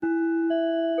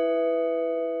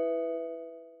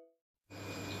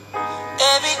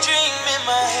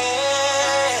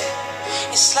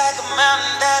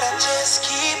that I just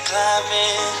keep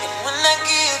climbing. And when I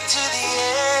get to the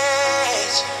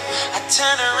edge, I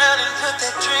turn around and put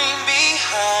that dream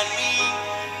behind me.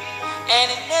 And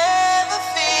it never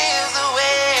feels the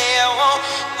way I want,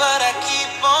 but I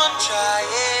keep on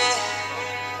trying.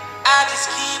 I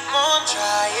just keep on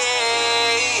trying.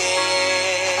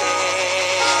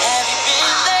 Have you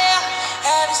been there?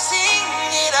 Have you seen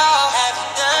it all? Have you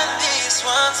done this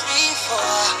once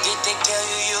before? Did they tell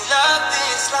you you love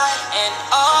this life and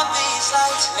all these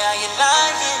lights? Now you're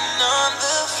lying on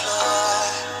the floor,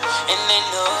 and they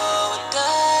know it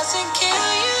doesn't kill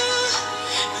you,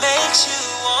 makes you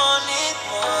want it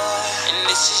more. And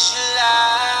this is your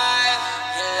life,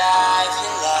 your life,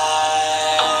 your life.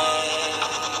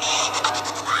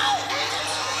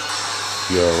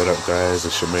 Yo, what up guys,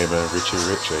 it's your main man Richie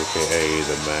Rich, aka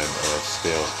the man of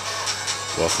Steel.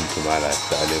 Welcome to my life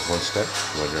that I live one step,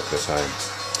 one rep at a time.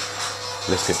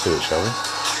 Let's get to it, shall we?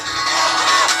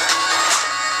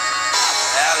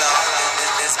 Hello,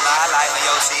 this is my life on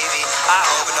your TV. I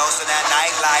overdose on that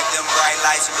nightlife, them bright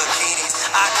lights and bikinis.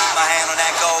 I keep my hand on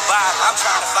that gold bar, I'm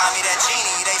trying to find me that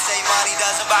genie. They say money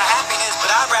doesn't buy happiness,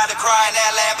 but I'd rather cry in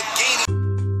that Lamborghini.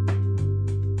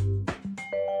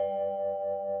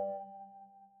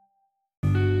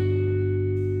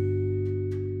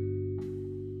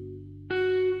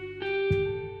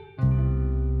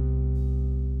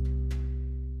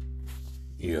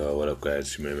 Yo, what up guys,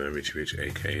 it's your main man Richie Rich,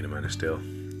 aka the man of Steel.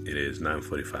 It is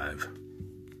 9:45.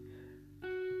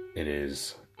 It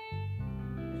is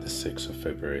the 6th of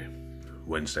February,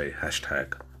 Wednesday,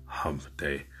 hashtag hump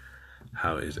day.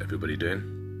 How is everybody doing?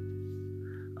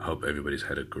 I hope everybody's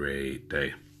had a great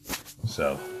day.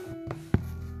 So,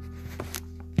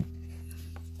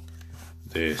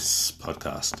 this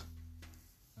podcast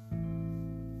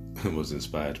was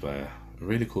inspired by a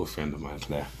really cool friend of mine,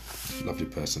 Claire. Lovely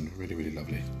person, really, really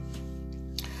lovely.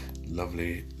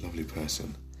 Lovely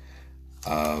person.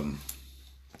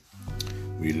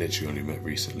 We literally only met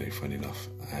recently, funny enough,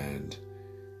 and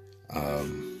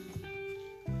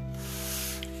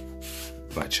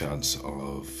by chance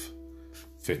of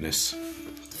fitness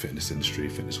industry,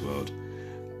 fitness world,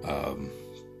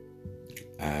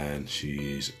 and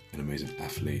she's an amazing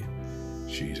athlete.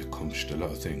 She's accomplished a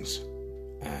lot of things,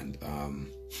 and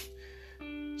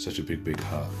such a big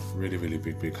heart, really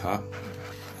big heart,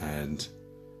 and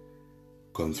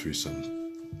gone through some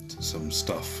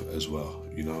stuff as well,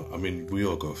 you know. I mean, we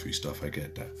all go through stuff, I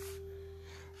get that,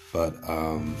 but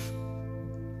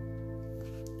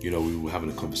you know, we were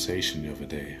having a conversation the other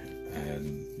day,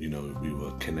 and you know, we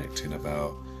were connecting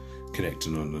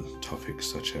on topics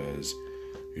such as,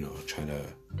 you know, trying to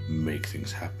make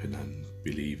things happen and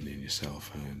believing in yourself,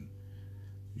 and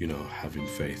you know, having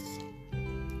faith.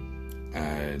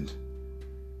 And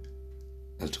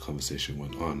as the conversation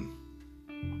went on,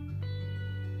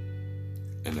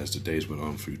 and as the days went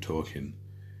on through talking,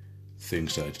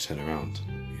 things started to turn around,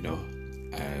 you know.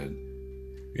 And,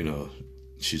 you know,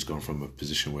 she's gone from a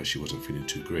position where she wasn't feeling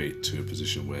too great to a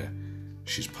position where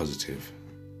she's positive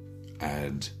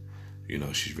and, you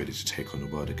know, she's ready to take on the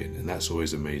world again. And that's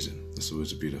always amazing. That's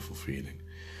always a beautiful feeling,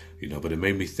 you know. But it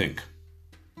made me think,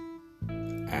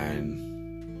 and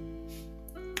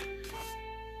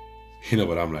you know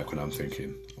what I'm like when I'm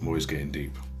thinking. I'm always getting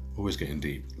deep,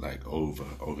 like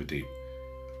over deep.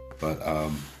 But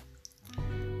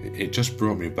it just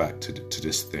brought me back to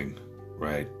this thing,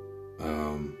 right?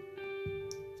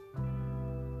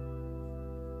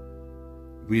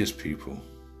 We as people,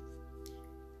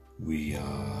 we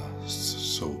are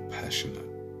so passionate,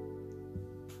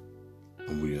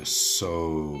 and we are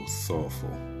so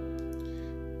thoughtful,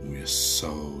 and we are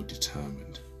so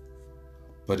determined.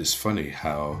 But it's funny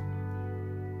how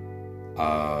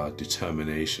our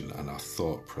determination and our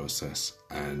thought process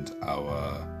and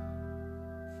our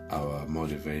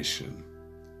motivation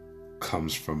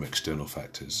comes from external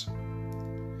factors.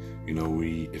 You know,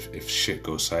 if shit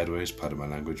goes sideways, pardon my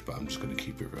language, but I'm just going to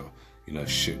keep it real. You know, if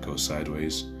shit goes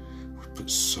sideways, we put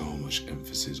so much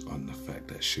emphasis on the fact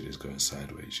that shit is going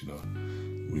sideways, you know.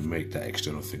 We make that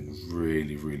external thing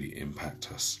really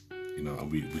impact us, you know,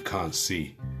 and we can't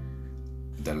see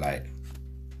the light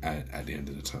at the end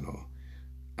of the tunnel.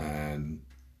 And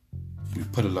we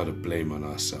put a lot of blame on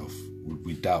ourselves.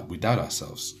 We doubt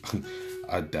ourselves.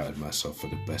 I doubted myself for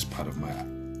the best part of my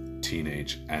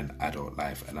teenage and adult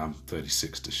life, and I'm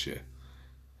 36 this year.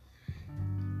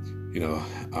 You know,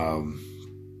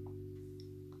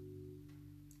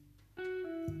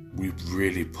 we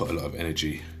really put a lot of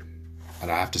energy,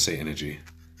 and I have to say energy,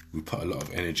 we put a lot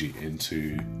of energy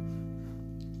into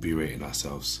berating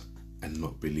ourselves and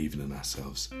not believing in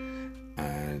ourselves.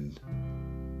 And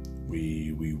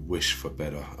we wish for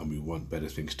better and we want better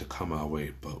things to come our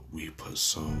way, but we put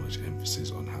so much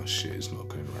emphasis on how shit is not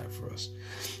going right for us.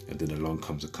 And then along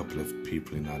comes a couple of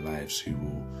people in our lives who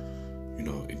will,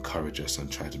 encourage us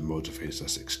and try to motivate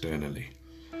us externally,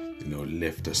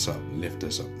 lift us up,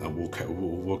 and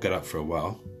we'll get up for a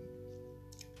while.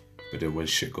 But then when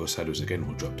shit goes sideways again,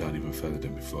 we'll drop down even further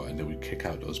than before, and then we kick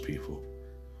out those people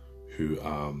who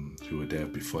were there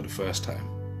before the first time,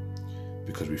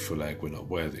 because we feel like we're not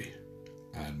worthy,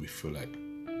 and we feel like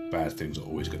bad things are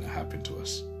always going to happen to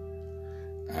us,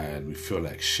 and we feel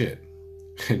like shit.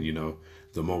 And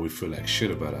the more we feel like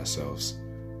shit about ourselves,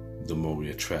 the more we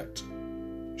attract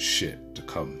shit to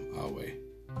come our way.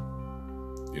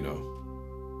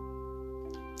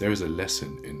 There is a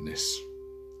lesson in this,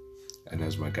 and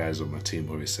as my guys on my team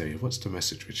always say, what's the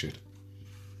message, Richard?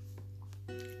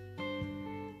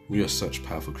 We are such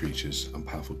powerful creatures and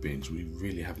powerful beings. We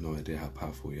really have no idea how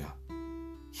powerful we are.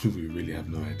 We really have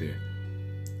no idea.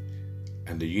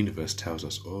 And the universe tells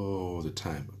us all the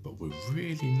time, but we're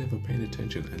really never paying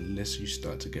attention unless you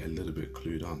start to get a little bit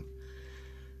clued on.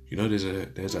 There's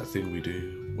that thing we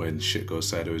do when shit goes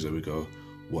sideways and we go,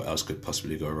 what else could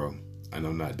possibly go wrong? And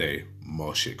on that day,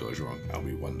 more shit goes wrong and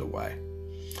we wonder why.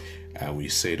 And we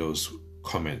say those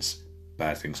comments,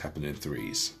 bad things happen in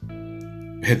threes.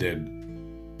 And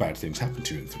then bad things happen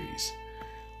to you in threes.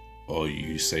 Or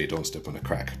you say don't step on a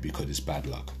crack because it's bad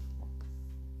luck.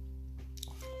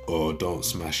 Or don't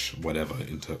smash whatever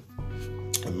into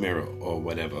a mirror or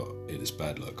whatever, it is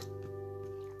bad luck.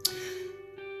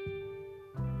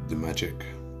 The magic,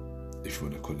 if you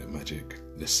want to call it magic,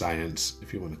 the science,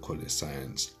 if you want to call it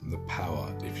science, the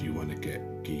power, if you want to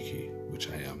get geeky, which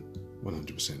I am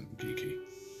 100% geeky,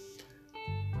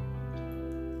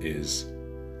 is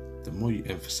the more you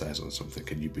emphasize on something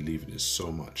and you believe in it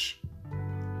so much,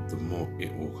 the more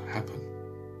it will happen.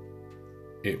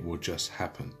 It will just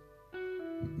happen.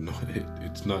 No,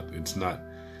 it's not.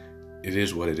 It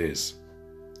is what it is.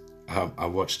 I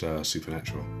watched a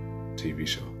Supernatural TV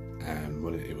show, and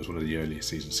it was one of the earlier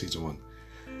seasons, season 1,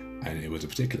 and it was a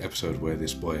particular episode where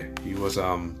this boy, he was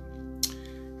a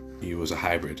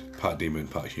hybrid, part demon,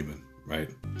 part human, right?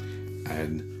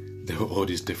 And there were all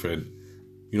these different,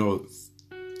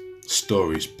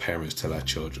 stories parents tell our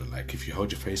children, like if you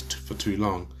hold your face for too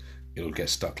long, it'll get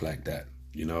stuck like that.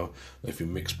 If you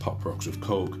mix Pop Rocks with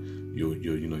Coke,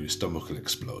 your stomach will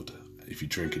explode. If you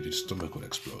drink it, your stomach will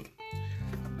explode.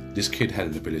 This kid had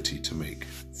an ability to make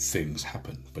things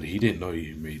happen, but he didn't know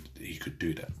he could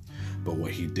do that. But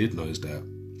what he did know is that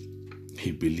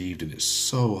he believed in it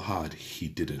so hard he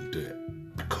didn't do it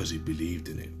because he believed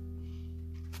in it.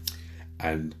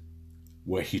 And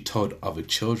where he told other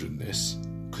children this,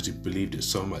 because he believed it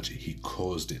so much, he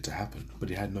caused it to happen, but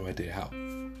he had no idea how.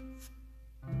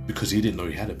 Because he didn't know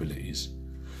he had abilities,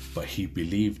 but he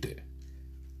believed it.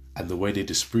 And the way they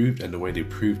disproved and the way they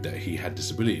proved that he had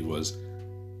this ability was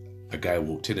a guy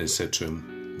walked in and said to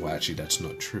him, well, actually, that's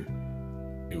not true.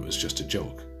 It was just a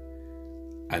joke.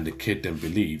 And the kid then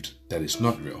believed that it's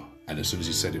not real. And as soon as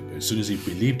he said it, as soon as he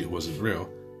believed it wasn't real,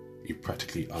 he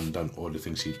practically undone all the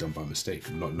things he'd done by mistake,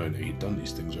 not knowing that he'd done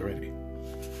these things already.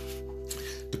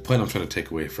 The point I'm trying to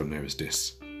take away from there is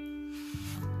this.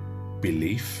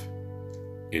 Belief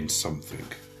in something,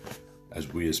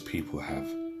 as we as people have,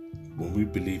 when we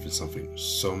believe in something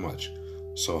so much,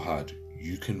 so hard,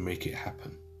 you can make it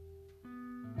happen.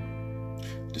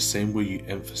 The same way you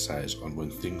emphasize on when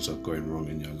things are going wrong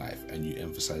in your life and you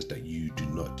emphasize that you do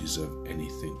not deserve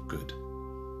anything good.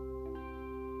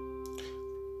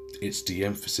 It's the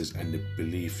emphasis and the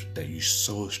belief that you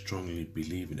so strongly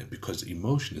believe in it, because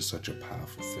emotion is such a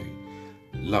powerful thing.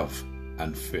 Love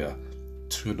and fear,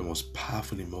 two of the most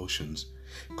powerful emotions,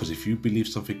 because if you believe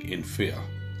something in fear,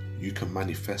 you can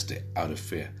manifest it out of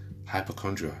fear.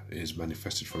 Hypochondria is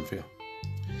manifested from fear.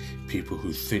 People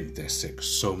who think they're sick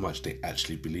so much they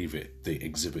actually believe it, they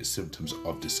exhibit symptoms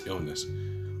of this illness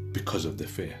because of their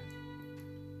fear.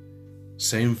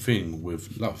 Same thing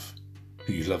with love.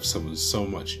 You love someone so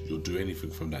much, you'll do anything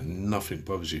from that. Nothing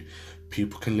bothers you.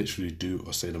 People can literally do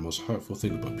or say the most hurtful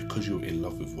thing, but because you're in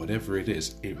love with whatever it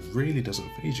is, it really doesn't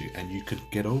faze you and you can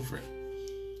get over it.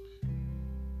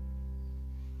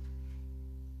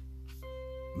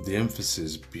 The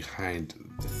emphasis behind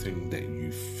the thing that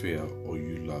you fear or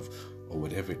you love or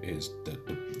whatever it is,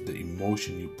 the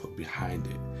emotion you put behind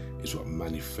it is what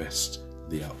manifests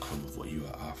the outcome of what you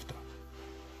are after.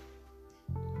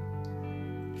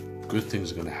 Good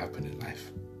things are going to happen in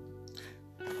life.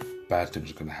 Bad things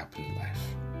are going to happen in life.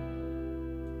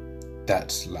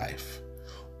 That's life.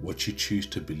 What you choose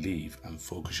to believe and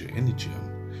focus your energy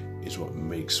on is what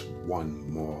makes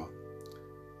one more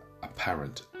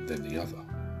apparent than the other.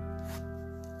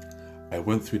 I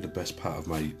went through the best part of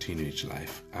my teenage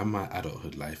life and my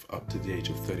adulthood life up to the age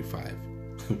of 35,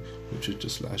 which was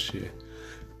just last year,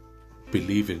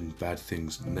 believing good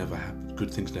things never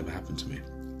happen to me,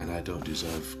 and I don't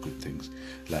deserve good things.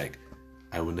 Like,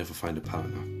 I will never find a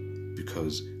partner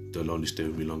because they'll only stay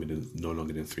with me no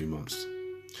longer than 3 months,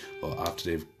 or after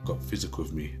they've got physical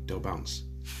with me, they'll bounce.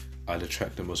 I'll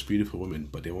attract the most beautiful women,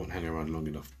 but they won't hang around long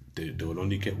enough. They will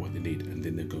only get what they need, and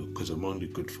then they go, because I'm only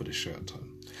good for the short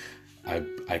term.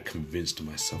 I convinced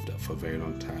myself that for a very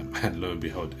long time, and lo and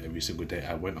behold, every single day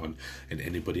I went on, and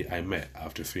anybody I met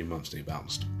after 3 months, they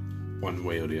bounced, one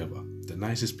way or the other. The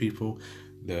nicest people,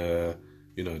 the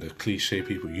cliche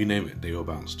people, you name it, they all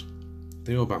bounced.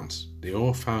 They all bounced. They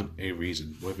all found a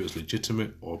reason, whether it was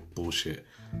legitimate or bullshit,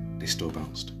 they still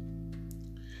bounced.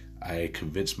 I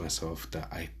convinced myself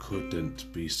that I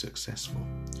couldn't be successful.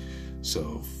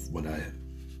 So when I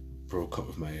broke up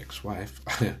with my ex-wife,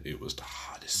 it was the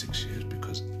hardest 6 years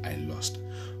because I lost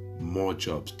more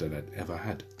jobs than I'd ever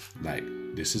had. Like,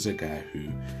 this is a guy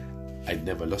who I'd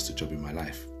never lost a job in my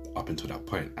life up until that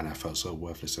point, and I felt so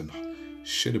worthless and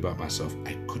shit about myself,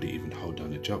 I couldn't even hold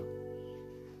down a job.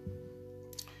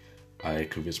 I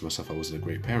convinced myself I wasn't a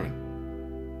great parent.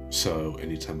 So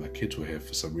anytime my kids were here,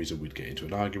 for some reason we'd get into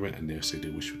an argument, and they'd say they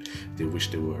wish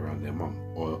they were around their mum,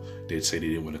 or they'd say they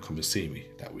didn't want to come and see me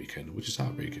that weekend, which is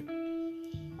heartbreaking.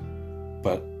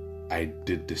 But I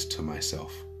did this to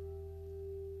myself.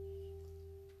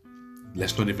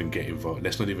 Let's not even get involved.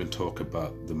 Let's not even talk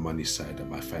about the money side of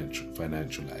my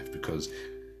financial life, because,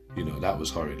 that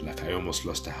was horrid. Like, I almost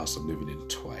lost the house I'm living in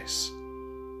twice.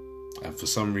 And for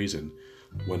some reason,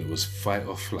 when it was fight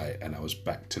or flight and I was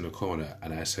backed in a corner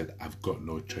and I said, I've got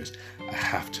no choice, I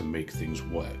have to make things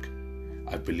work.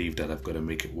 I believe that I've got to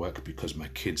make it work because my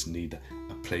kids need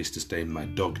a place to stay, my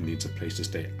dog needs a place to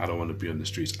stay. I don't want to be on the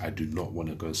streets. I do not want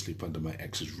to go and sleep under my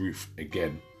ex's roof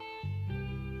again.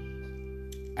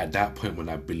 At that point, when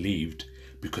I believed,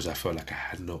 because I felt like I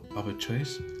had no other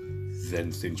choice,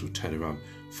 then things would turn around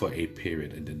for a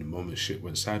period, and then the moment shit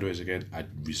went sideways again, I'd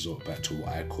resort back to what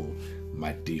I call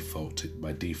my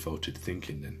defaulted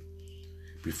thinking. Then,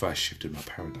 before I shifted my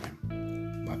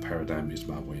paradigm is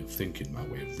my way of thinking, my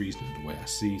way of reasoning, the way I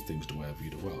see things, the way I view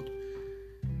the world.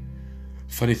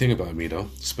 Funny thing about me though,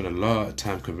 I spent a lot of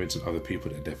time convincing other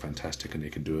people that they're fantastic and they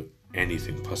can do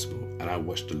anything possible, and I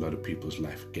watched a lot of people's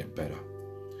life get better.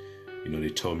 They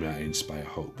told me I inspire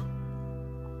hope.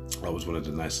 That was one of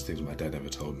the nicest things my dad ever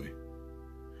told me.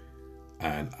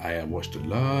 And I watched a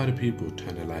lot of people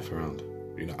turn their life around.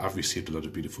 I've received a lot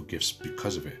of beautiful gifts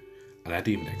because of it, and I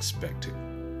didn't even expect it.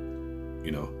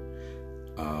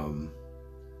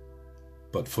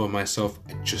 But for myself,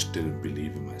 I just didn't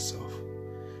believe in myself.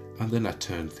 And then I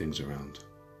turned things around.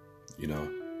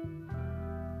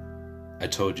 I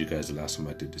told you guys the last time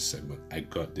I did this segment, I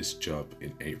got this job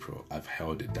in April. I've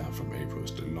held it down from April.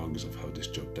 It's the longest I've held this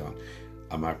job down.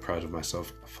 Am I proud of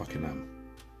myself? I fucking am.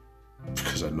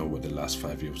 Because I know what the last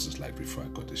 5 years was like before I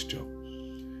got this job.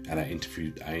 And I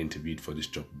interviewed for this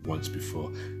job once before,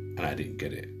 and I didn't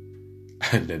get it.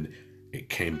 And then it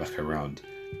came back around,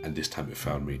 and this time it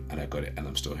found me, and I got it, and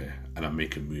I'm still here. And I'm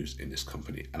making moves in this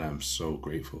company, and I'm so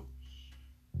grateful.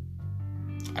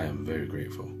 I am very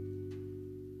grateful.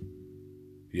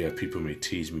 Yeah, people may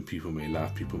tease me, people may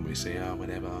laugh, people may say,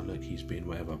 whatever, look, he's been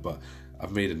whatever. But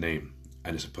I've made a name,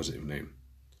 and it's a positive name.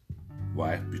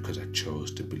 Why? Because I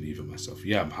chose to believe in myself.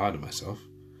 Yeah, I'm hard on myself,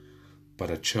 but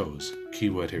I chose. Key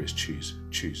word here is choose.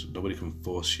 Choose. Nobody can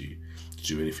force you to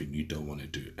do anything you don't want to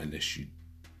do unless you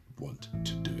want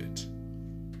to do it.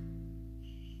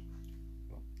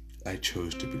 I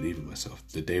chose to believe in myself.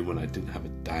 The day when I didn't have a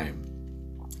dime,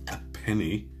 a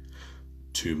penny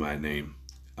to my name,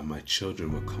 and my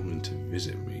children were coming to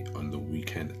visit me on the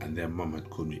weekend, and their mum had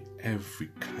called me every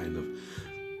kind of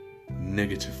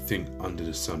negative thing under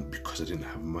the sun because I didn't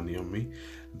have money on me.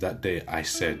 That day I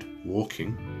said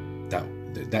walking,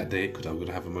 that day, because I was going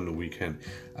to have them on the weekend,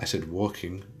 I said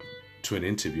walking to an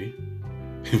interview.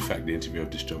 In fact, the interview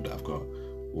of this job that I've got,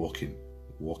 walking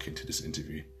to this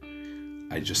interview.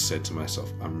 I just said to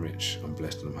myself, I'm rich, I'm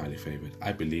blessed, and I'm highly favored.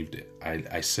 I believed it.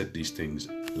 I said these things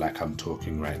like I'm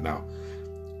talking right now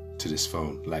to this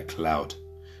phone, like loud.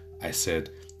 I said,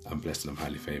 I'm blessed and I'm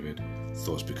highly favored.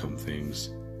 Thoughts become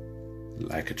things.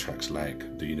 Like attracts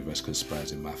like. The universe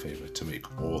conspires in my favor to make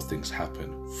all things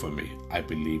happen for me. I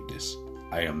believe this.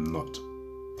 I am not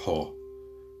poor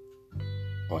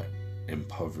or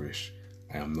impoverished.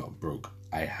 I am not broke.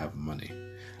 I have money.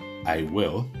 I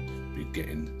will be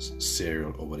getting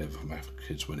cereal or whatever for my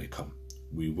kids when they come.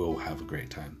 We will have a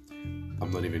great time. I'm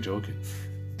not even joking.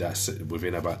 that's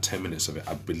within about 10 minutes of it,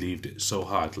 I believed it so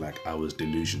hard, like I was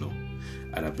delusional.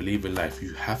 And I believe in life,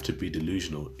 you have to be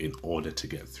delusional in order to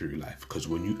get through life. Because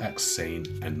when you act sane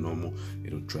and normal,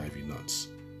 it'll drive you nuts.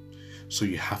 So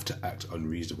you have to act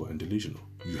unreasonable and delusional.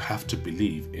 You have to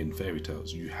believe in fairy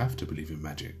tales. You have to believe in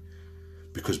magic.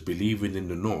 Because believing in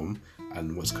the norm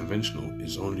and what's conventional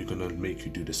is only going to make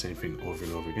you do the same thing over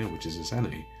and over again, which is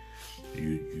insanity.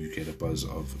 You get a buzz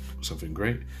of something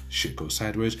great, shit goes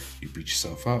sideways, you beat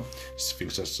yourself up,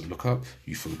 things starts to look up,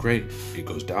 you feel great, it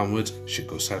goes downwards, shit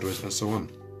goes sideways, and so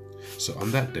on. So on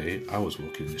that day, I was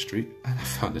walking in the street and I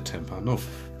found a £10 note.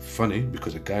 Funny,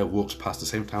 because a guy walks past the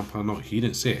same £10 note, he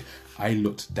didn't see it. I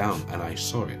looked down and I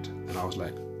saw it, and I was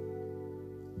like,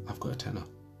 I've got a tenner.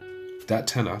 That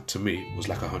tenner to me was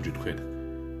like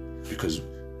 £100, because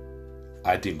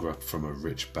I didn't grow up from a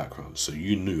rich background, so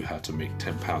you knew how to make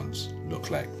 £10 look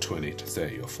like 20 to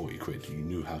 30 or 40 quid. You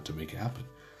knew how to make it happen.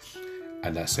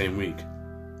 And that same week,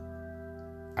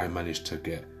 I managed to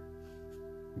get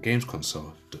games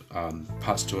console,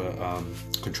 parts to a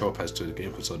control pads to the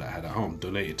game console that I had at home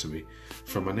donated to me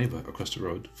from my neighbour across the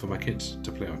road for my kids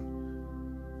to play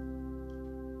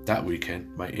on. That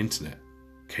weekend, my internet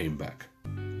came back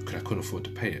because I couldn't afford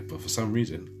to pay it, but for some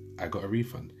reason, I got a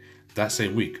refund. That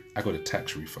same week, I got a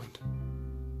tax refund.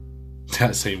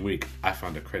 That same week, I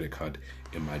found a credit card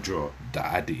in my drawer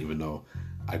that I didn't even know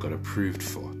I got approved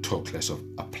for, talk less of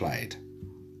applied.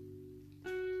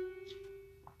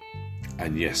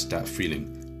 And yes, that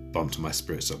feeling bumped my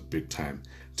spirits up big time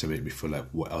to make me feel like,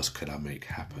 what else could I make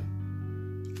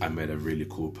happen? I met a really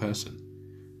cool person.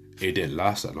 It didn't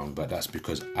last that long, but that's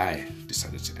because I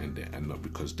decided to end it and not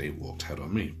because they walked head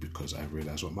on me, because I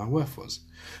realized what my worth was.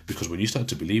 Because when you start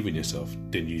to believe in yourself,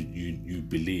 then you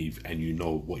believe and you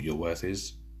know what your worth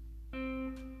is.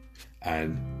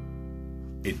 And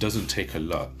it doesn't take a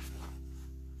lot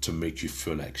to make you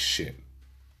feel like shit.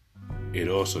 It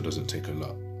also doesn't take a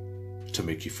lot to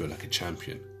make you feel like a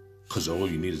champion, because all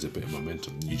you need is a bit of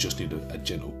momentum. You just need a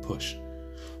gentle push.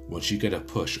 Once you get a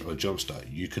push or a jump start,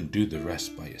 you can do the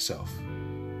rest by yourself.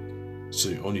 So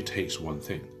it only takes one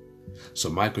thing. So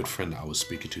my good friend that I was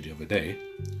speaking to the other day,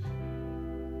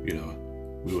 you know,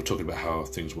 we were talking about how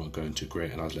things weren't going too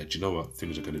great, and I was like, do you know what?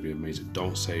 Things are going to be amazing.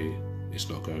 Don't say it's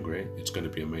not going great. It's going to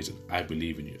be amazing. I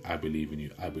believe in you. I believe in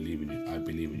you. I believe in you. I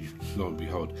believe in you. Lo and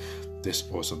behold, this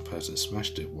awesome person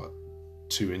smashed it.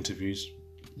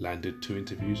 Landed 2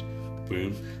 interviews,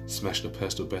 boom, smashed the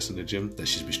personal best in the gym that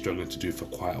she's been struggling to do for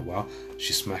quite a while.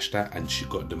 She smashed that and she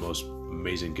got the most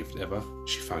amazing gift ever.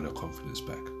 She found her confidence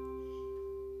back.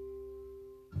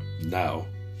 Now,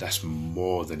 that's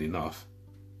more than enough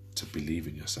to believe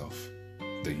in yourself,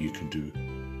 that you can do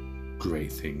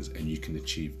great things and you can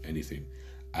achieve anything.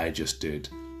 I just did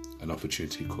an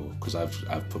opportunity call because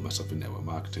I've put myself in network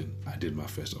marketing. I did my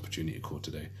first opportunity call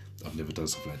today. I've never done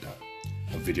something like that.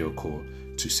 A video call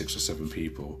to 6 or 7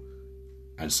 people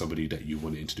and somebody that you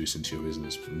want to introduce into your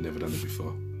business. Never done it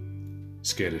before.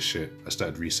 Scared as shit. I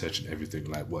started researching everything,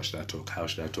 like what should I talk, how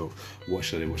should I talk, what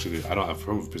should I do. I don't have a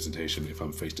problem with presentation if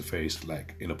I'm face to face,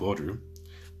 like in a boardroom,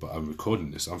 but I'm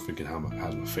recording this. I'm thinking,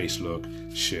 how's my face look?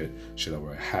 Shit, should I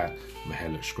wear a hat? My hair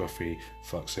looks scruffy.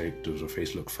 Fuck's sake, does my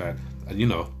face look fat? And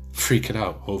freaking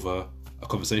out over a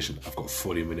conversation. I've got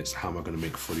 40 minutes. How am I going to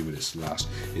make 40 minutes last?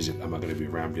 Am I going to be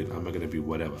rambling? Am I going to be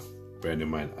whatever? Bearing in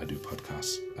mind, I do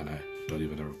podcasts and I don't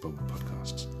even have a problem with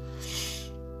podcasts.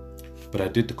 But I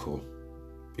did the call.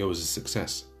 It was a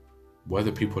success.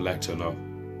 Whether people liked it or not,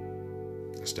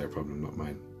 that's their problem, not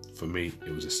mine. For me,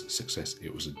 it was a success.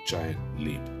 It was a giant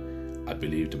leap. I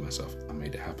believed in myself. I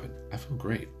made it happen. I feel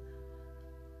great.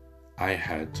 I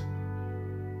had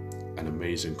an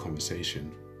amazing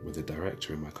conversation with the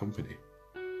director in my company.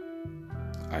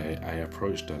 I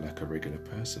approached her like a regular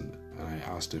person and I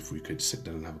asked if we could sit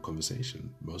down and have a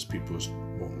conversation. Most people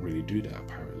won't really do that,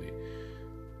 apparently.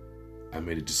 I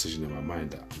made a decision in my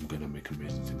mind that I'm going to make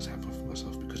amazing things happen for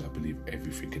myself because I believe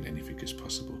everything and anything is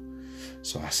possible.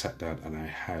 So I sat down and I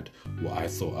had what I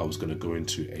thought I was going to go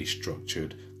into a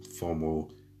structured,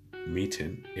 formal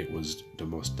meeting. It was the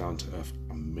most down-to-earth,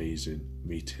 amazing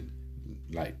meeting.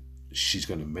 Like, she's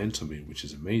going to mentor me, which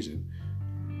is amazing.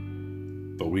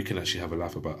 But we can actually have a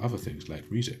laugh about other things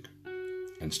like music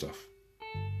and stuff.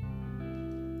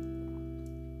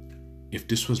 If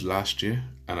this was last year,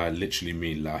 and I literally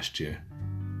mean last year,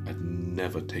 I'd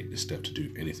never take the step to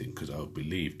do anything because I would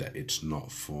believe that it's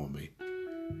not for me.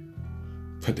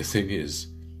 But the thing is,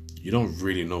 you don't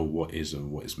really know what is and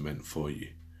what is meant for you.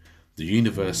 The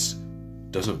universe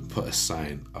doesn't put a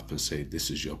sign up and say,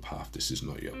 this is your path, this is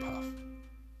not your path.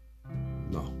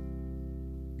 No.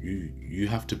 You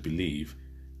have to believe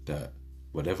that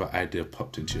Whatever idea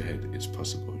popped into your head, it's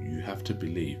possible. You have to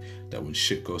believe that when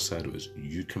shit goes sideways,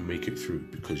 you can make it through,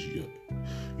 because you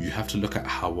have to look at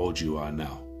how old you are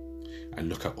now and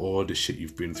look at all the shit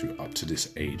you've been through up to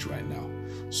this age right now.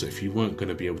 So if you weren't going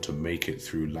to be able to make it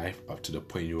through life up to the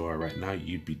point you are right now,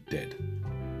 you'd be dead.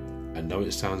 I know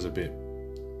it sounds a bit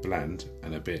bland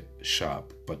and a bit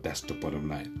sharp, but that's the bottom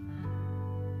line.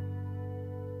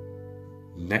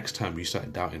 Next time you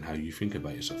start doubting how you think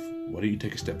about yourself, why don't you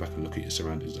take a step back and look at your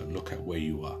surroundings and look at where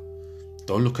you are.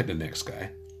 Don't look at the next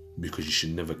guy, because you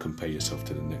should never compare yourself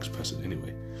to the next person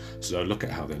anyway. So don't look at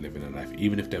how they're living their life.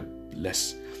 Even if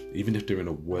they're in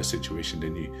a worse situation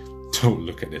than you, don't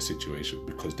look at their situation,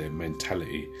 because their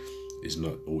mentality is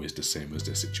not always the same as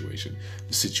their situation.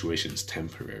 The situation is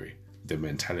temporary. Their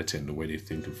mentality and the way they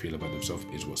think and feel about themselves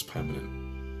is what's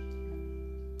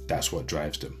permanent. That's what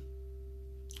drives them.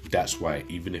 That's why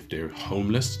even if they're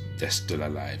homeless, they're still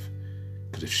alive.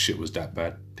 Because if shit was that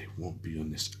bad, they won't be on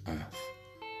this earth.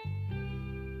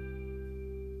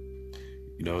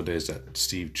 You know, there's that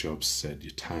Steve Jobs said,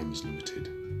 your time is limited.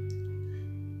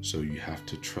 So you have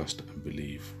to trust and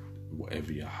believe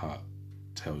whatever your heart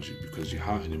tells you, because your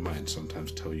heart and your mind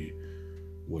sometimes tell you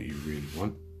what you really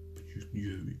want, but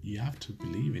you have to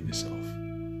believe in yourself,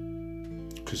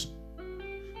 because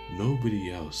nobody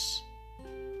else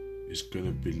is going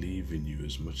to believe in you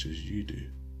as much as you do.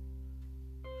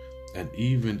 And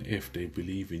even if they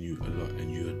believe in you a lot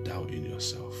and you're doubting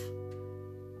yourself,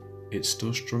 it's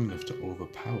still strong enough to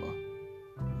overpower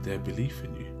their belief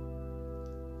in you.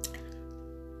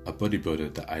 A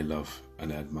bodybuilder that I love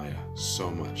and I admire so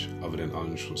much, other than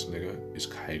Arnold Schwarzenegger, is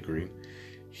Kai Green.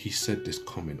 He said this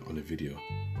comment on a video.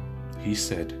 He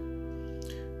said,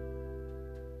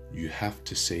 you have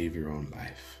to save your own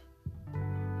life,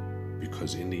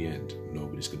 because in the end,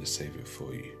 nobody's going to save it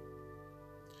for you.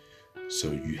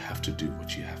 So you have to do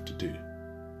what you have to do.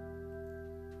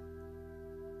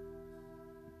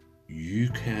 You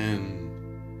can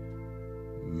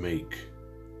make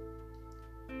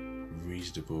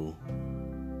reasonable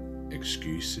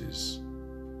excuses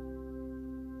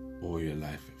all your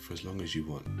life for as long as you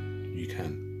want. You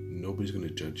can. Nobody's going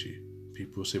to judge you.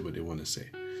 People say what they want to say.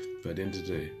 But at the end of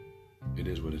the day, it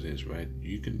is what it is, right?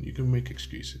 You can make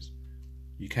excuses.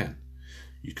 You can.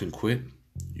 You can quit.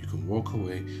 You can walk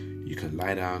away. You can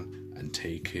lie down and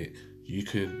take it. You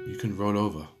can roll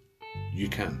over. You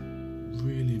can.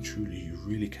 Really and truly, you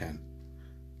really can.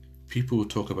 People will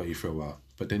talk about you for a while,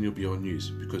 but then you'll be on news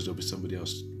because there'll be somebody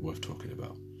else worth talking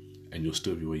about, and you'll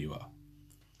still be where you are.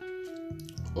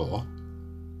 Or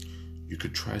you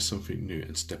could try something new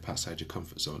and step outside your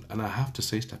comfort zone. And I have to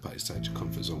say step outside your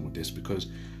comfort zone with this, because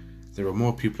there are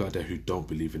more people out there who don't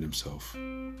believe in themselves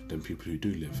than people who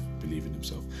do believe in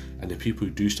themselves. And the people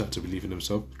who do start to believe in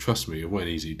themselves, trust me, it weren't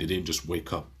easy. They didn't just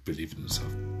wake up believing in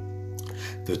themselves.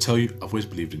 They'll tell you, I've always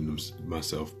believed in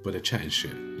myself, but they're chatting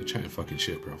shit. They're chatting fucking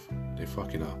shit, bro. They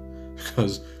fucking are.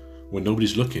 Because when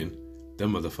nobody's looking,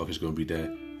 them motherfuckers going to be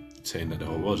there saying that the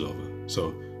whole world's over.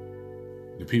 So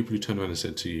the people who turn around and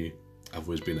said to you, I've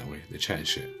always been that way, they're chatting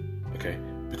shit, okay?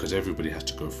 Because everybody has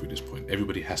to go through this point.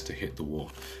 Everybody has to hit the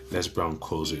wall. Les Brown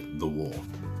calls it the wall.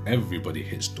 Everybody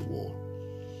hits the wall.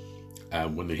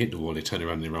 And when they hit the wall, they turn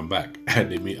around and they run back.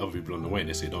 And they meet other people on the way and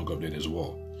they say, don't go up there, there's a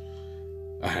wall.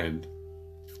 And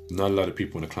not a lot of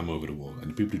people want to climb over the wall.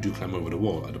 And the people who do climb over the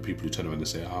wall are the people who turn around and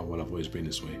say, oh, well, I've always been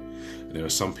this way. And there are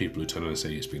some people who turn around and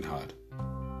say, it's been hard.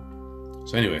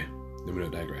 So anyway, let me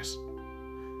not digress.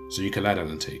 So you can lie down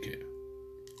and take it.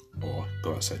 Or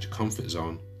go outside your comfort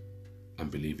zone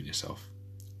and believe in yourself.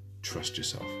 Trust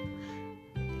yourself.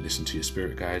 Listen to your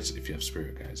spirit guides if you have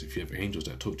spirit guides. If you have angels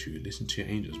that talk to you, listen to your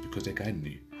angels because they're guiding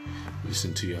you.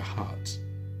 Listen to your heart.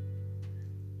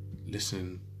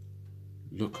 Listen,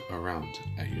 look around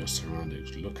at your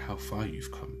surroundings. Look how far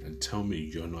you've come and tell me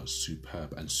you're not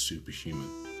superb and superhuman.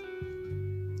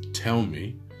 Tell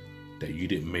me that you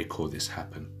didn't make all this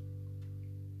happen.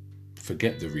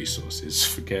 Forget the resources.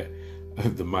 Forget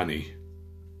the money,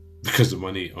 because the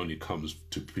money only comes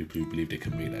to people who believe they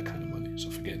can make that kind of money. So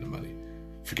forget the money,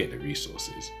 forget the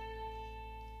resources.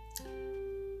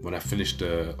 When I finished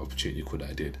the opportunity call that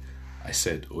I did, I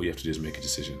said all you have to do is make a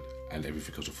decision and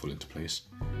everything else will fall into place.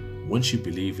 Once you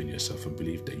believe in yourself and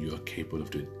believe that you are capable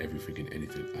of doing everything and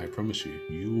anything, I promise you,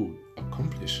 you will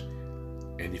accomplish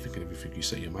anything and everything you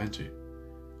set your mind to.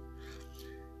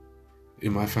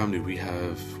 In my family, we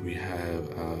have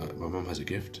my mom has a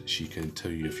gift. She can tell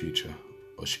you your future,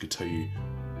 or she could tell you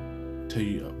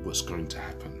what's going to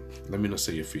happen. Let me not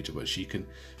say your future, but she can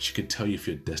tell you if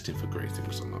you're destined for great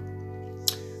things or not.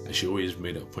 And she always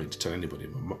made it a point to tell anybody.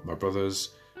 My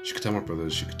brothers, She could tell my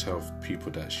brothers, she could tell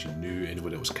people that she knew,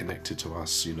 anybody that was connected to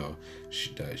us, you know,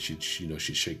 she'd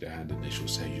shake their hand and she'll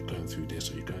say, you're going through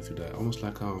this or you're going through that. Almost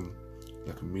like a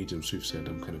medium soothsayer,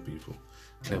 them kind of people.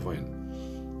 Clairvoyant.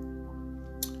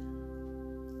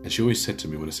 And she always said to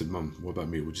me when I said, Mum, what about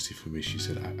me? What do you see for me? She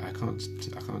said, I can't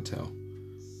tell.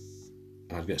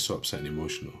 And I'd get so upset and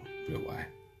emotional. But why?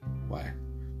 Why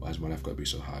has my life got to be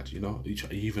so hard? You know,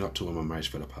 even up to when my marriage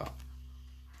fell apart.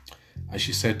 And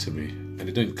she said to me, and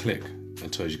it don't click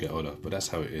until you get older, but that's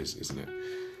how it is, isn't it?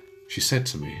 She said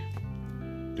to me,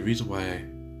 the reason why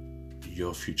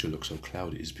your future looks so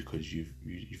cloudy is because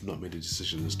you've not made a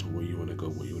decision as to where you want to go,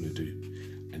 what you want to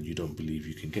do, and you don't believe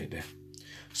you can get there.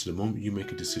 So the moment you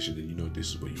make a decision and you know this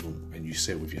is what you want, and you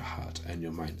say it with your heart and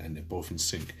your mind, and they're both in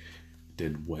sync,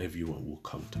 then whatever you want will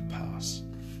come to pass.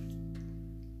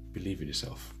 Believe in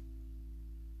yourself.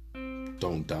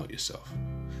 Don't doubt yourself.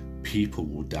 People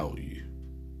will doubt you.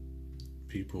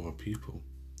 People are people.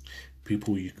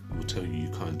 People will tell you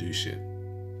can't do shit.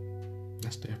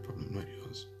 That's their problem, not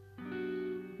yours.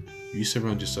 You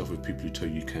surround yourself with people who tell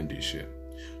you can do shit.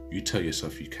 You tell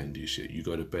yourself you can do shit. You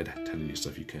go to bed telling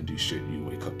yourself you can do shit. You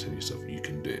wake up telling yourself you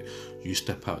can do it. You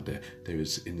step out there.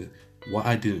 What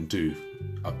I didn't do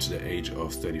up to the age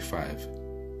of 35,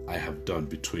 I have done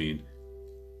between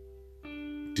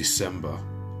December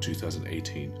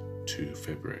 2018 to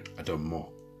February. I've done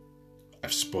more.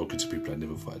 I've spoken to people I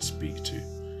never thought I'd speak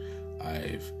to.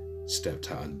 I've stepped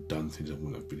out and done things I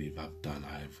wouldn't believe I've done.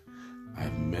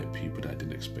 I've met people that I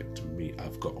didn't expect to meet.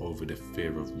 I've got over the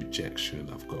fear of rejection.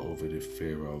 I've got over the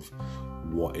fear of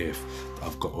what if.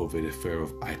 I've got over the fear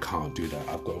of I can't do that.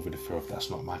 I've got over the fear of that's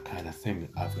not my kind of thing.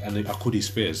 And I call these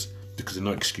fears because they're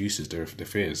not excuses, they're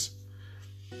fears.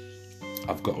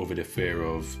 I've got over the fear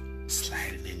of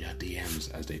sliding in your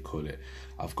DMs, as they call it.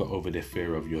 I've got over the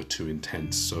fear of you're too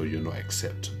intense, so you're not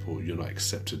acceptable, you're not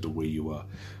accepted the way you are.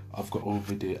 I've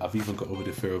even got over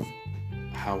the fear of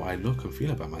how I look and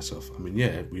feel about myself. I mean,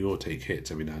 yeah, we all take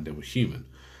hits every now and then, we're human,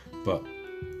 but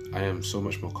I am so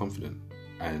much more confident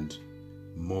and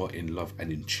more in love and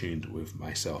in tune with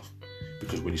myself,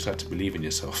 because when you start to believe in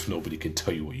yourself, nobody can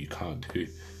tell you what you can't do.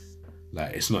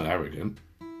 Like, it's not arrogant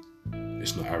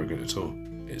at all.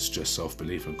 It's just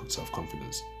self-belief and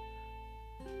self-confidence.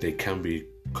 They can be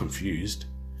confused.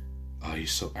 Oh,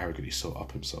 he's so arrogant, he's so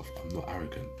up himself. I'm not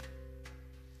arrogant.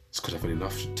 It's because I've had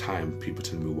enough time people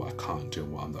telling me what I can't do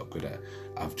and what I'm not good at.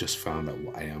 I've just found out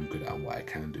what I am good at and what I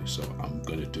can do, so I'm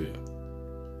gonna do it.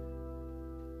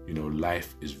 You know,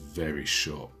 life is very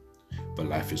short, but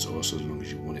life is also as long as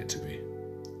you want it to be.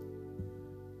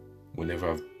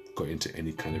 Whenever I've got into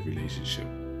any kind of relationship,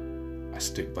 I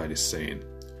stick by this saying,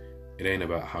 it ain't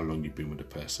about how long you've been with a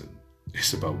person.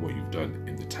 It's about what you've done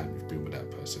in the time you've been with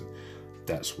that person.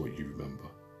 That's what you remember,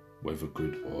 whether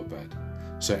good or bad.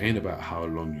 So it ain't about how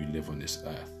long you live on this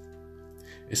earth.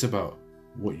 It's about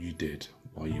what you did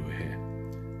while you were here,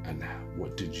 and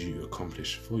what did you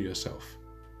accomplish for yourself,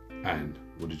 and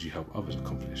what did you help others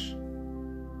accomplish.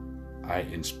 I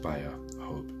inspire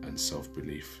hope and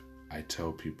self-belief. I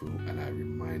tell people and I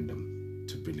remind them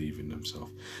to believe in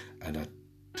themselves, and I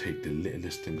take the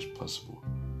littlest things possible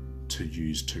to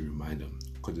use to remind them,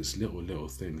 because it's little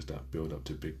things that build up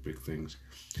to big things.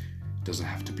 It doesn't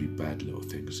have to be bad little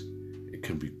things. It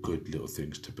can be good little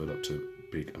things to build up to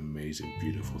big, amazing,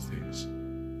 beautiful things.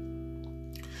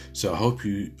 So I hope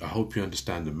you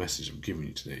understand the message I'm giving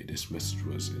you today. This message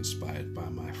was inspired by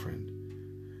my friend.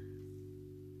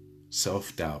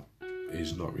 Self-doubt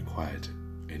is not required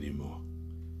anymore.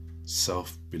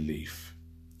 Self-belief.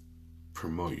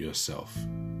 Promote yourself.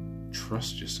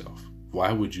 Trust yourself.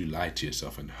 Why would you lie to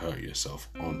yourself and hurt yourself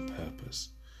on purpose?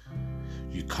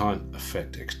 You can't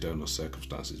affect external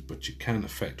circumstances, but you can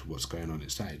affect what's going on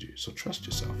inside you. So trust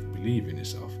yourself. Believe in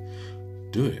yourself.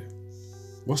 Do it.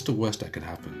 What's the worst that can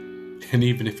happen? And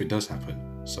even if it does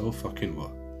happen, so fucking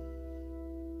what?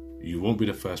 You won't be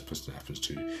the first person it happens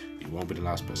to. You won't be the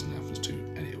last person it happens to.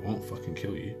 And it won't fucking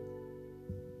kill you.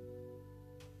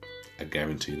 I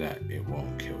guarantee that it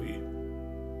won't kill you.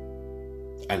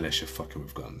 Unless you're fucking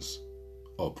with guns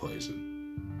or poison.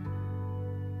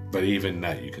 But even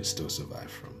that you can still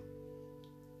survive from.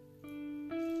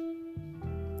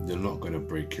 You're not going to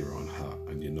break your own heart,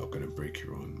 and you're not going to break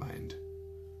your own mind.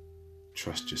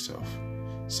 Trust yourself.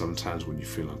 Sometimes when you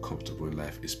feel uncomfortable in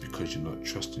life, it's because you're not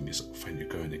trusting yourself and you're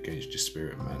going against your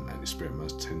spirit man, and your spirit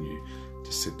man's telling you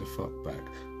to sit the fuck back,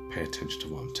 pay attention to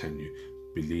what I'm telling you,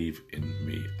 believe in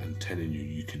me, and telling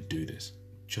you can do this.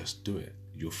 Just do it.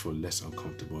 You'll feel less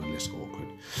uncomfortable and less awkward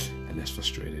and less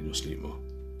frustrated, and you'll sleep more.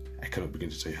 I cannot begin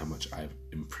to tell you how much I've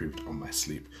improved on my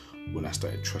sleep when I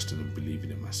started trusting and believing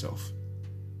in myself.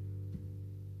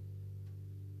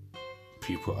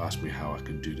 people ask me how I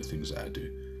can do the things that I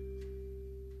do,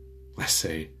 I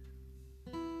say,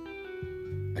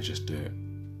 I just do it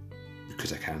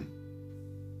because I can.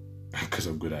 Because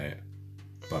I'm good at it,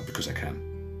 but because I can.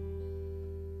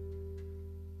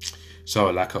 So,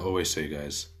 like I always say,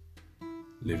 guys,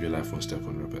 live your life one step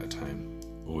at a time.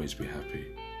 Always be happy.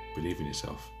 Believe in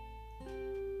yourself.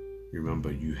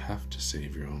 Remember, you have to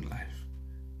save your own life.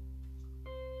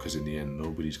 Because in the end,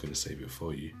 nobody's going to save it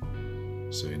for you.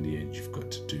 So in the end, you've got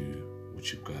to do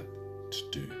what you've got to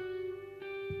do.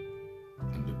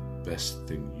 And the best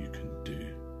thing you can do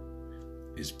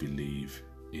is believe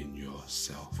in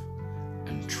yourself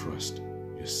and trust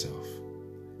yourself.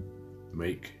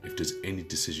 If there's any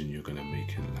decision you're going to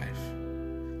make in life,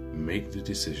 make the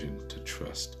decision to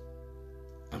trust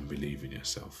and believe in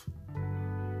yourself.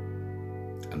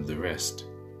 And the rest,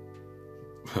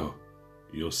 well,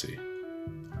 you'll see.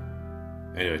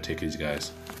 Anyway, take it easy,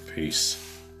 guys. Peace.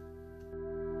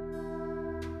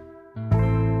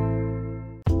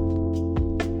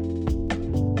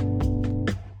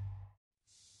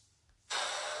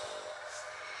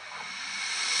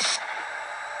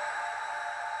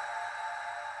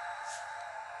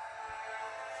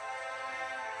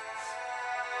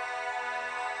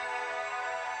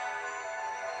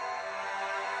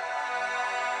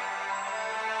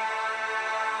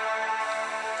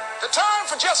 The time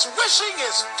for just wishing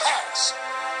is past.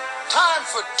 Time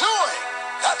for doing,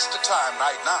 that's the time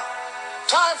right now.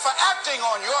 Time for acting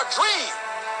on your dream.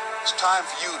 It's time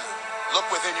for you to look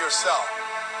within yourself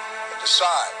and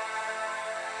decide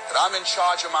that I'm in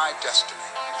charge of my destiny.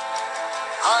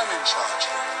 I'm in charge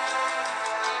here.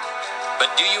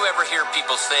 But do you ever hear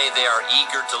people say they are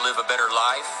eager to live a better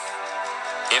life?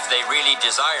 If they really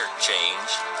desired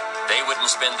change, they wouldn't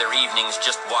spend their evenings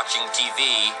just watching TV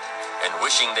and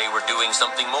wishing they were doing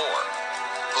something more.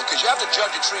 Well, because you have to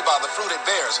judge a tree by the fruit it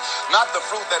bears, not the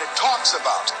fruit that it talks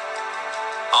about.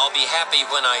 I'll be happy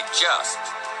when I just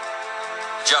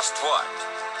what?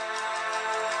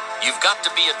 You've got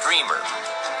to be a dreamer.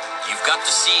 You've got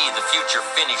to see the future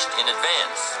finished in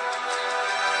advance.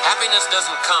 Happiness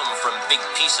doesn't come from big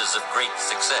pieces of great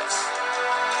success,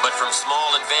 but from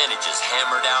small advantages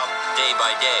hammered out day by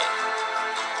day.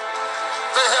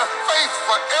 They have faith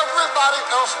for everybody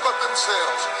else but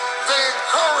themselves. They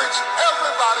encourage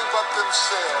everybody but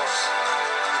themselves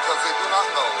because they do not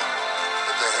know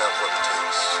that they have what it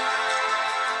takes.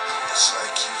 It's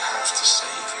like you have to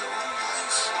save your own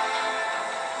life.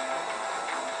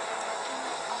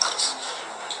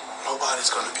 Nobody's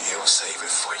going to be able to save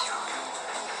it for you.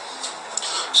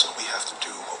 So we have to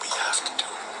do what we have to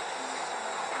do,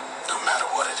 no matter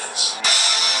what it is.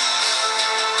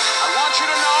 I want you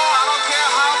to know, I don't care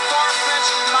how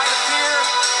far-fetched it might appear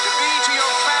to be to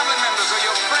your family members or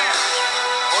your friends,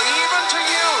 or even to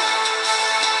you.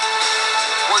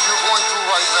 What you're going through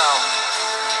right now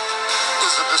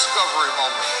is a discovery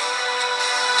moment.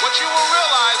 What you will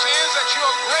realize is that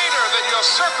you're greater than your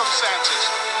circumstances.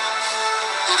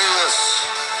 It is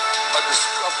a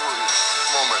discovery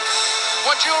moment.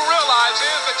 What you'll realize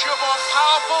is that you're more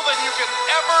powerful than you can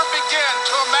ever begin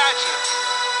to imagine.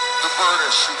 The bird and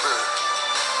sheepherder.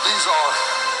 These are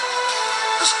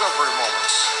discovery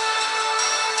moments.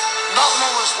 Not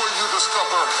moments where you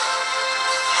discover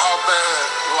how bad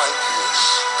life is,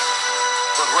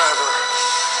 but rather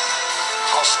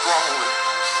how strongly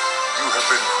you have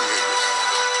been created.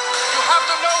 You have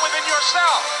to know within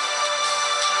yourself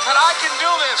that I can do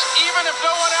this. Even if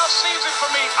no one else sees it for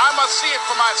me, I must see it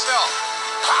for myself.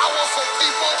 Powerful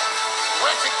people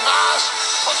recognize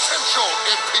potential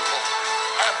in people.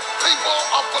 And people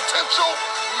of potential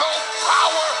know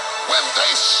power when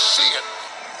they see it.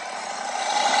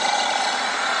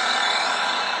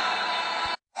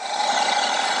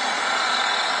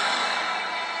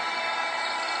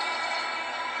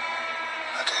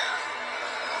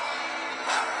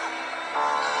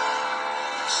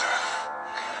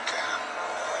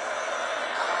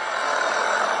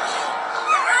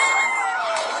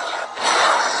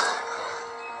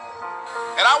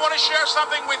 And I want to share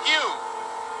something with you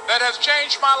that has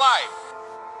changed my life.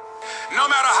 No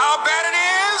matter how bad it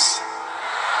is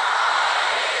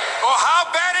or how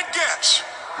bad it gets,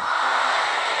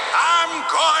 I'm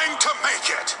going to make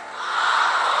it.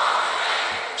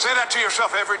 Say that to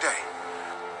yourself every day.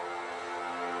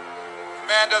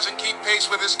 Man doesn't keep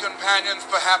pace with his companions.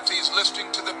 Perhaps he's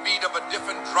listening to the beat of a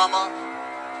different drummer.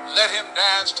 Let him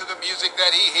dance to the music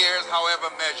that he hears, however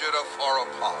measured or far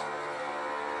apart.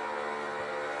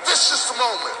 This is the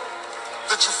moment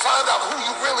that you find out who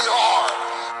you really are.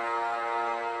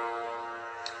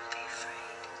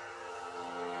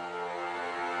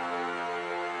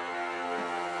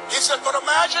 He said, said, but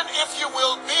imagine, if you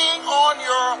will, being on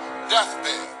your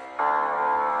deathbed.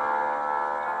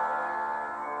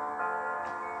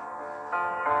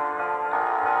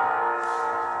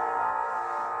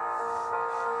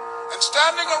 And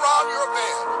standing around your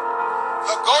bed,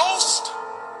 the ghost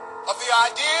of the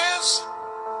ideas,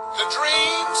 the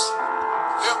dreams,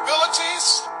 the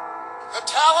abilities, the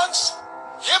talents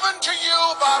given to you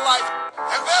by life.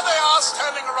 And there they are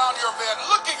standing around your bed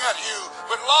looking at you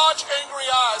with large angry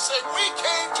eyes saying, we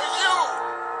came to you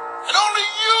and only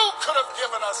you could have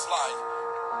given us life.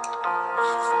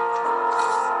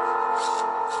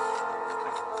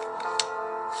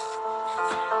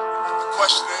 The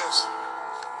question is,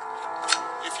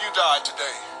 if you died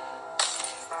today,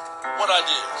 what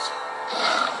ideas,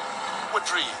 what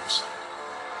dreams,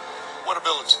 what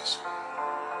abilities,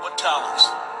 what talents,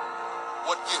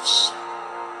 what gifts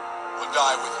will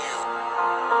die with you?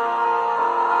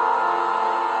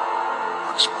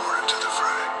 Once more into the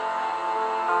fray,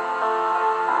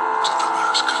 to the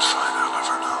last good fight I'll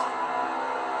ever know.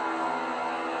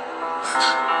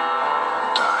 Live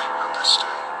and die on this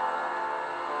day.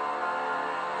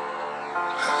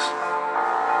 Live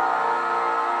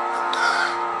and die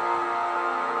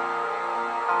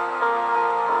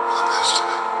on this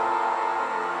day.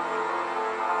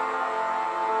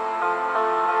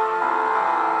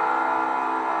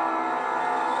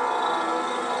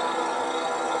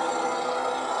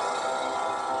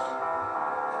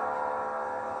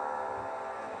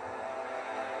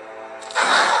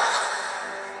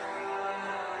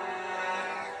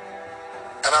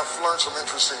 And I've learned some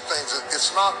interesting things.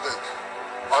 It's not that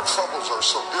our troubles are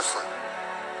so different.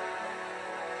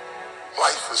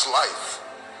 Life is life.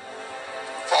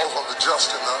 It falls on the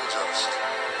just and the unjust.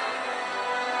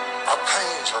 Our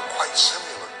pains are quite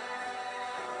similar.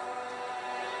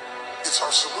 It's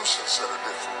our solutions that are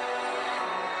different.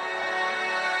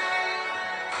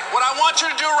 What I want you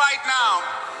to do right now,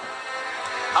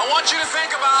 I want you to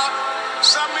think about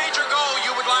some major goal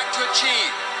you would like to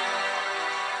achieve.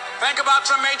 Think about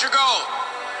some major goal.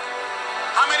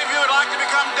 How many of you would like to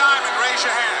become diamond? Raise your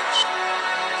hands.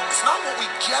 It's not what we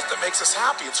get that makes us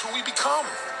happy. It's who we become.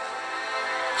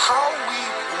 How we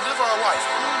live our life,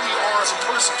 who we are as a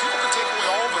person. People can take away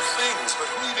all the things, but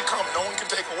who you become, no one can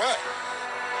take away.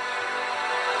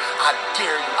 I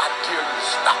dare you to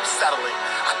stop settling.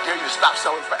 I dare you to stop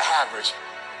settling for average.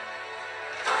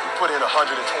 You put in 120%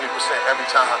 every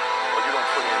time, or you don't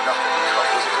put in nothing,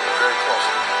 because listen to me very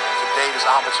closely. Today, this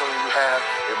opportunity you have,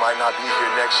 it might not be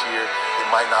here next year. It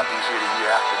might not be here the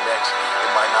year after next.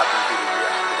 It might not be here the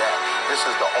year after that. This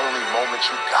is the only moment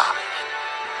you got.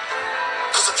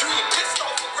 Cause if you ain't pissed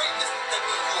off for greatness, that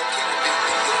means you okay with being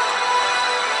mediocre.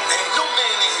 There ain't no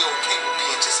man in here okay with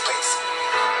being just basic.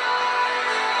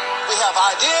 We have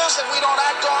ideas that we don't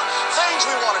act on, things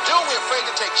we want to do, we're afraid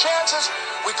to take chances.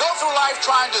 We go through life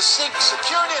trying to seek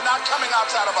security and not coming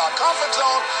outside of our comfort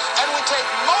zone, and we take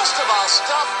most of our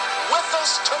stuff with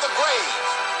us to the grave.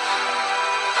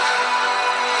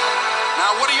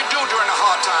 Now, what do you do during the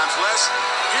hard times, Les?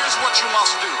 Here's what you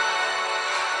must do.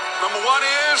 Number one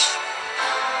is,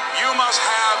 you must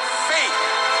have faith.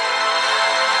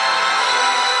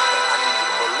 I need you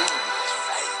to believe, because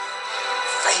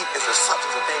faith is the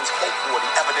substance of things hoped for,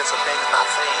 the evidence of things not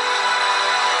seen.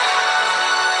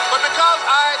 But because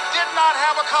I did not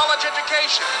have a college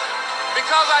education,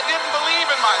 because I didn't believe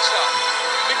in myself,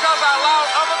 because I allowed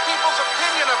other people's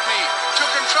opinion of me to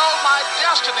control my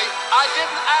destiny, I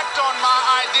didn't act on my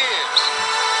ideas.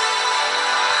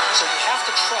 So you have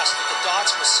to trust that the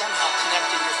dots will somehow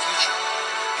connect in your future.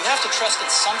 You have to trust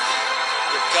in something,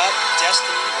 your gut,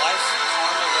 destiny, life,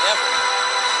 karma, whatever.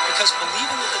 Because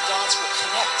believing that the dots will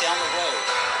connect down the road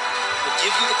will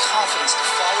give you the confidence to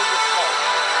follow your heart.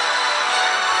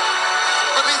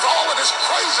 Beneath all of this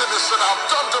craziness that I've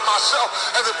done to myself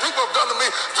and that people have done to me,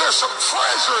 there's some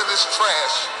treasure in this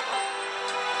trash.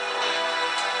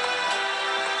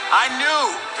 I knew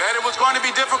that it was going to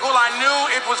be difficult. I knew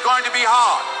it was going to be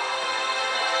hard.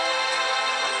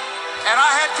 And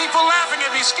I had people laughing at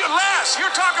me. Les,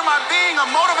 you're talking about being a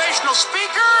motivational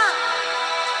speaker,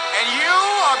 and you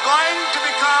are going to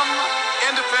become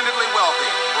independently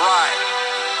wealthy. Right.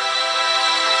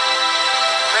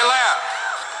 They laugh.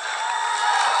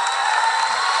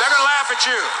 They're going to laugh at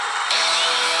you.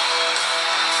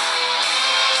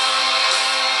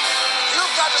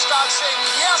 You've got to start saying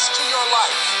yes to your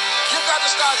life. You've got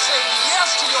to start saying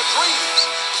yes to your dreams,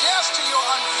 yes to your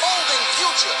unfolding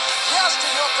future, yes to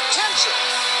your potential.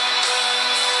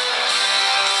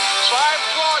 So I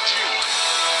applaud you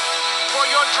for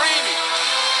your dreaming,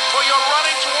 for your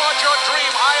running towards your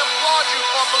dream. I applaud you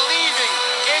for believing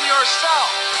in yourself.